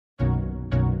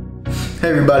Hey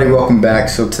everybody, welcome back.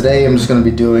 So today I'm just going to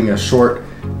be doing a short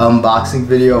unboxing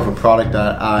video of a product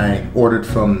that I ordered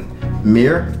from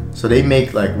MiiR. So they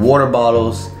make like water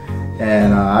bottles,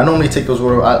 and I normally take those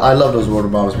water, I love those water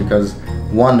bottles because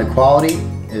one, the quality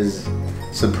is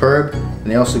superb, and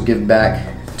they also give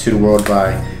back to the world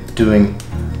by doing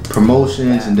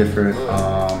promotions and different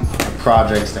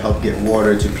projects to help get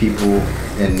water to people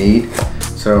in need.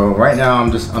 So right now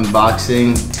I'm just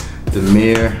unboxing the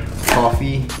MiiR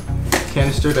Coffee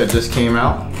Canister that just came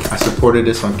out. I supported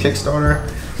this on Kickstarter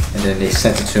and then they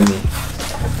sent it to me.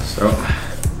 So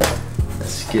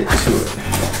let's get to it.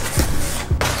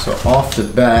 So off the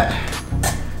bat,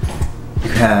 you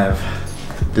have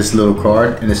this little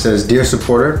card and it says, "Dear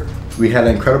supporter, we had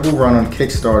an incredible run on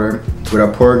Kickstarter with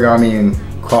our Pourigami and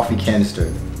coffee canister.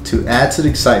 To add to the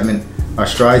excitement, our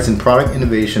strides in product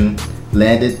innovation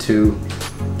landed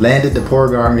the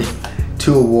Pourigami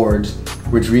 2 awards,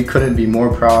 which we couldn't be more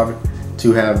proud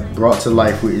to have brought to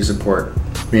life with your support.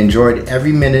 We enjoyed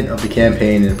every minute of the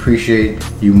campaign and appreciate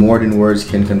you more than words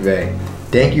can convey.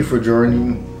 Thank you for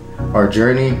joining our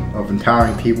journey of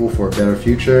empowering people for a better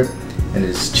future." And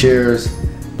it's cheers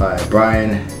by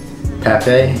Brian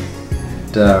Pape,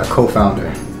 the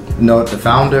co-founder. No, the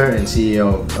founder and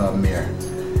CEO of MiiR.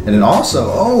 And then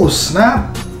also, oh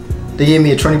snap, they gave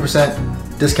me a 20%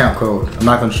 discount code. I'm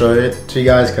not gonna show it to you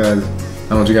guys because I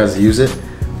don't want you guys to use it,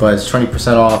 but it's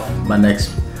 20% off my next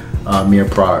MiiR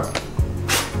product.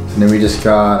 And then we just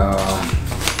got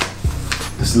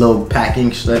this little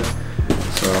packing slip.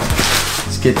 So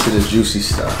let's get to the juicy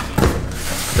stuff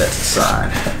that's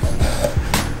inside.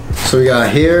 So we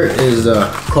got here is the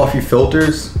coffee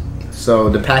filters. So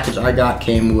the package I got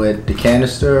came with the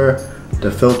canister,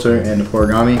 the filter, and the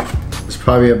Pourigami. It's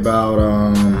probably about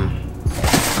I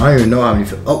don't even know how many.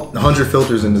 100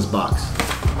 filters in this box.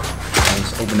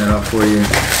 Let's open that up for you.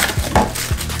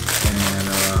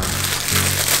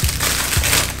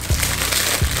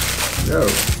 And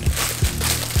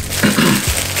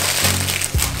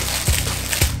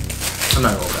I'm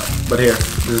not gonna hold that. But here,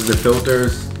 this is the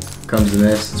filters. Comes in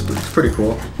this. It's pretty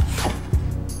cool.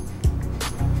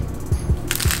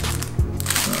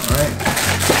 Alright.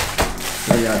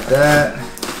 So we got that.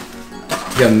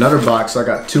 We got another box. So I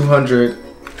got 200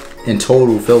 in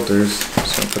total filters.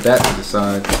 So put that to the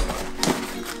side.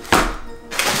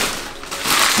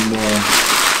 Some more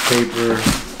paper.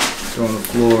 Go on the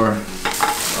floor.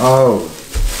 Oh.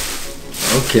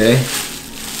 Okay.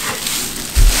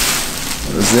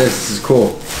 What is this? This is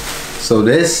cool. So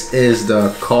this is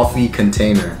the coffee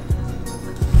container.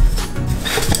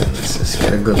 Let's just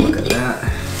get a good look at that.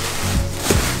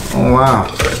 Oh wow.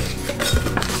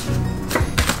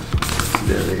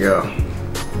 There we go.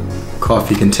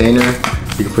 Coffee container.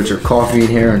 You can put your coffee in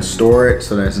here and store it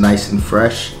so that it's nice and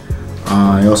fresh.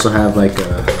 You also have like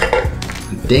a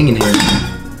thing in here.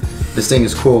 This thing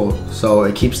is cool. So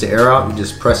it keeps the air out. You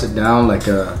just press it down like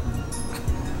an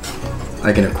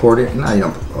accordion. Nah, you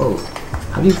don't. Oh,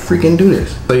 how do you freaking do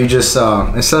this? So you just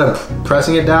instead of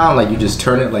pressing it down, like you just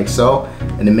turn it like so,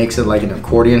 and it makes it like an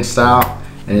accordion style,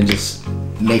 and it just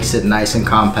makes it nice and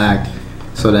compact,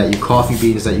 so that your coffee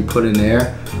beans that you put in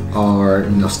there are,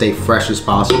 stay fresh as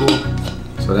possible.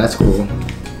 So that's cool.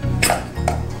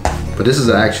 But this is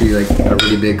actually like a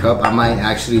really big cup. I might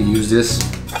actually use this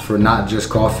for not just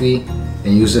coffee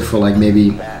and use it for like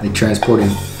maybe like transporting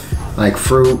like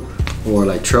fruit or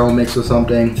like trail mix or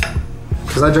something.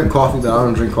 Because I drink coffee, but I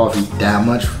don't drink coffee that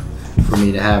much for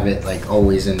me to have it like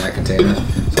always in that container.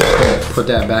 So I'm gonna put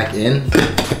that back in.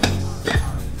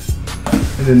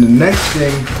 And then the next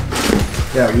thing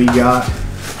that we got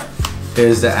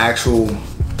is the actual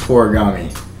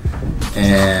Pourigami,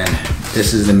 and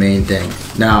this is the main thing.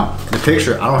 Now the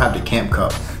picture, I don't have the camp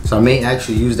cup, so I may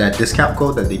actually use that discount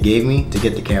code that they gave me to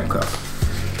get the camp cup.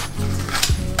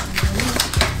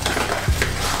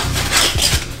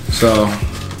 So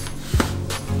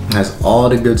it has all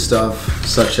the good stuff,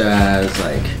 such as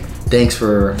like thanks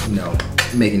for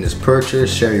making this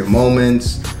purchase, share your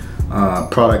moments,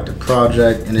 product to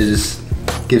project, and it just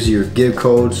gives you your give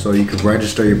code so you can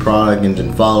register your product and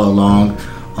then follow along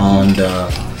on the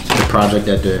project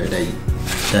that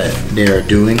they're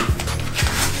doing.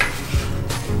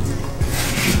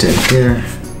 Then here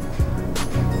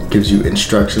gives you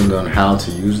instructions on how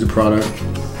to use the product.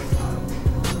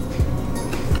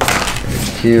 And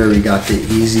here we got the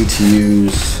easy to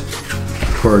use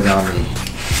Pourigami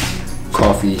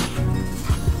coffee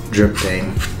drip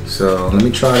thing. So let me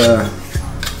try to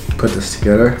put this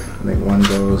together. I think one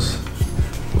goes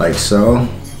like so,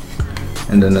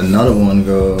 and then another one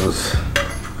goes,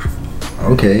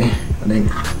 okay, I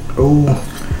think, oh,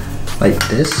 like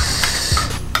this.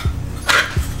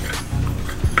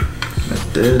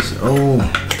 this. Oh,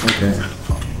 okay.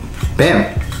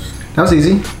 Bam. That was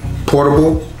easy.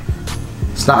 Portable.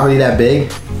 It's not really that big.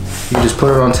 You can just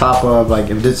put it on top of, like,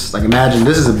 if this, like, imagine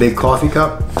this is a big coffee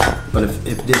cup, but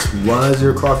if this was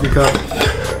your coffee cup,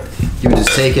 you would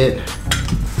just take it,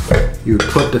 you would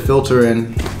put the filter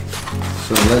in.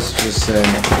 So let's just say,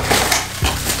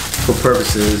 for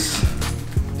purposes,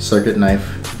 circuit knife,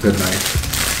 good knife.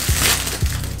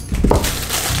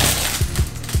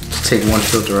 Just take one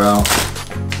filter out.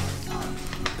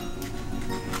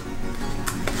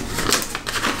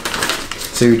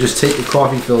 So you just take the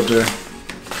coffee filter,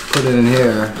 put it in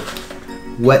here,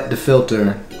 wet the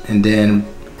filter, and then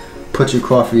put your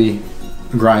coffee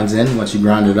grinds in once you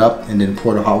grind it up, and then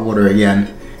pour the hot water again,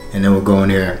 and then we'll go in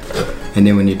here. And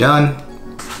then when you're done,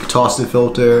 toss the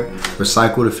filter,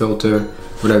 recycle the filter,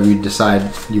 whatever you decide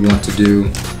you want to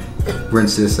do.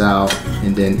 Rinse this out,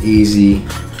 and then easy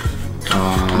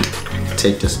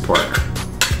take this apart.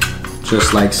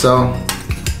 Just like so.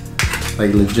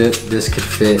 Like legit, this could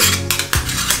fit.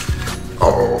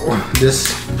 Oh,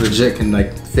 this legit can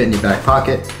like fit in your back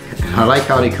pocket. And I like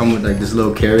how they come with like this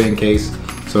little carrying case,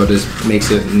 so this makes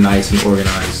it nice and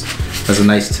organized. That's a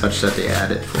nice touch that they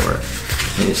added for it.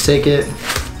 And you just take it,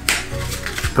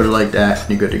 put it like that, and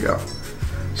you're good to go.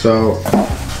 So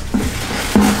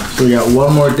we got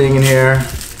one more thing in here.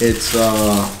 It's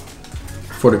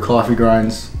for the coffee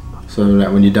grinds, so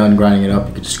that when you're done grinding it up,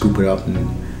 you can just scoop it up and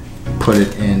put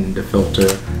it in the filter.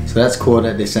 So that's cool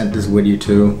that they sent this with you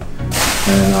too.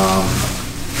 And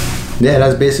yeah,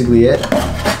 that's basically it.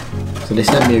 So they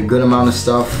sent me a good amount of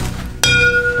stuff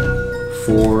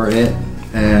for it,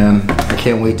 and I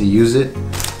can't wait to use it.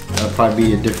 That'll probably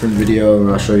be a different video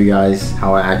where I'll show you guys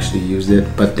how I actually used it.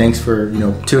 But thanks for, you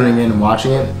know, tuning in and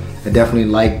watching it. I definitely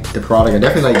like the product. I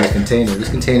definitely like this container. This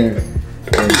container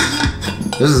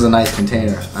this is a nice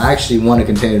container. I actually want a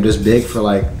container this big for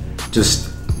like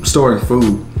just storing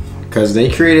food, because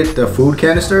they created the food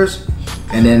canisters,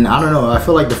 and then I don't know, I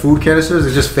feel like the food canisters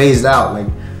are just phased out. Like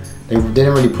they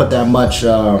didn't really put that much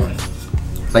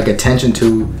like attention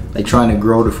to like trying to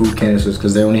grow the food canisters,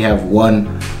 because they only have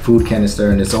one food canister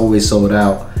and it's always sold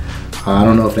out. I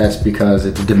don't know if that's because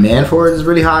the demand for it is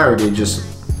really high, or they just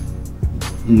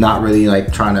not really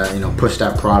like trying to, you know, push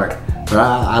that product. But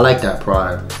I like that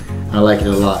product. I like it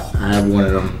a lot. I have one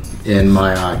of them in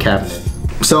my cabinet.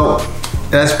 So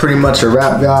that's pretty much a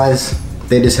wrap, guys.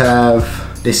 They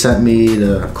sent me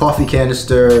the coffee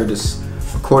canister, this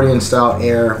accordion-style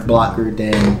air blocker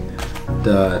thing,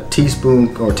 the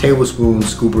teaspoon or tablespoon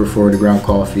scooper for the ground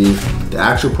coffee, the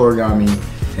actual Pourigami,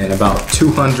 and about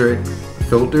 200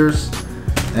 filters.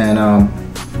 And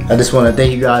I just want to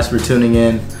thank you guys for tuning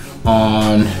in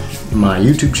on my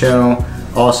YouTube channel.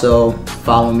 Also,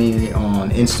 follow me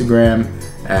on Instagram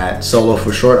at Solo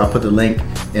for short. I'll put the link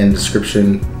in the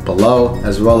description below,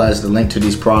 as well as the link to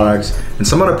these products and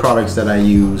some other products that I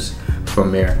use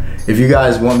from MiiR. If you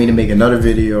guys want me to make another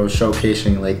video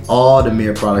showcasing like all the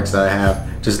MiiR products that I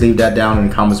have, just leave that down in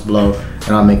the comments below, and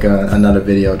I'll make another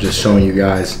video just showing you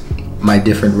guys my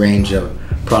different range of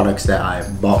products that I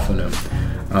bought from them.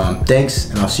 Thanks,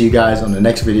 and I'll see you guys on the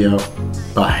next video.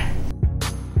 Bye.